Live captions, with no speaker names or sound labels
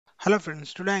Hello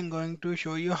friends, today I'm going to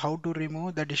show you how to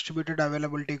remove the distributed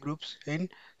availability groups in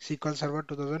SQL Server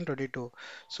 2022.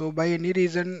 So by any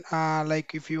reason,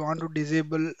 like if you want to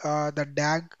disable the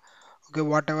DAG, okay,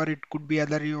 whatever it could be,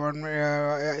 either you want,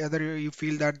 either you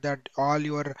feel that all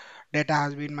your data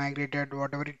has been migrated,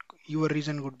 whatever your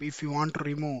reason could be. If you want to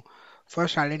remove,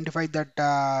 first identify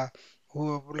that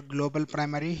global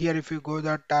primary. Here, if you go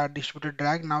that distributed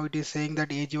drag, now it is saying that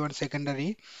AG1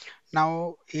 secondary.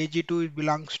 Now AG2 it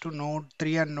belongs to node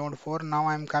 3 and node 4. Now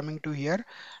I'm coming to here.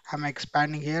 I'm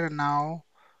expanding here. Now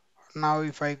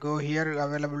if I go here,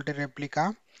 availability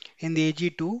replica in the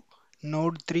AG2,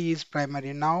 node 3 is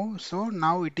primary. Now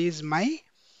it is my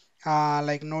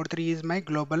like node 3 is my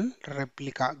global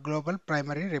replica, global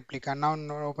primary replica. Now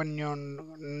open your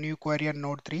new query on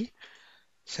node 3,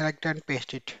 select and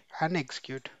paste it and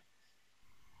execute.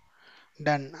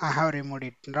 Done. I have removed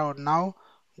it. Now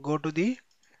go to the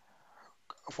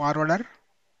forwarder.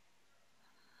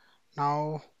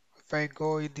 Now, if I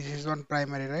go, this is one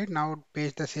primary, right? Now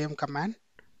paste the same command,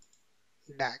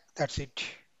 DAG. That's it.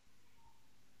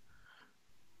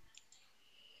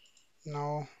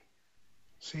 Now,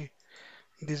 see,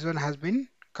 this one has been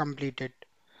completed.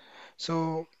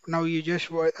 So now you just,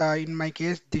 in my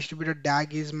case, distributed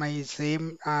DAG is my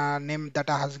same name that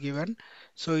I has given.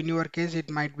 So in your case, it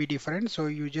might be different. So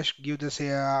you just give the say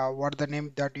what the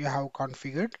name that you have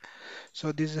configured.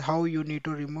 So this is how you need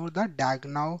to remove the DAG.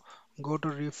 Now go to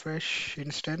refresh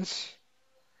instance.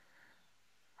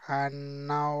 And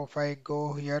now if I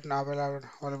go here, now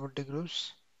availability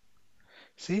groups,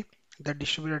 see the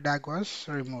distributed DAG was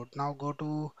removed. Now go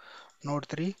to node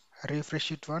 3,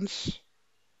 refresh it once,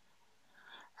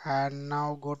 and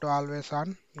now go to always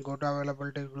on, go to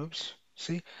availability groups.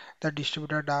 See the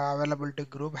distributed availability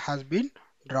group has been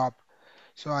dropped.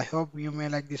 So I hope you may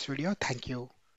like this video. Thank you.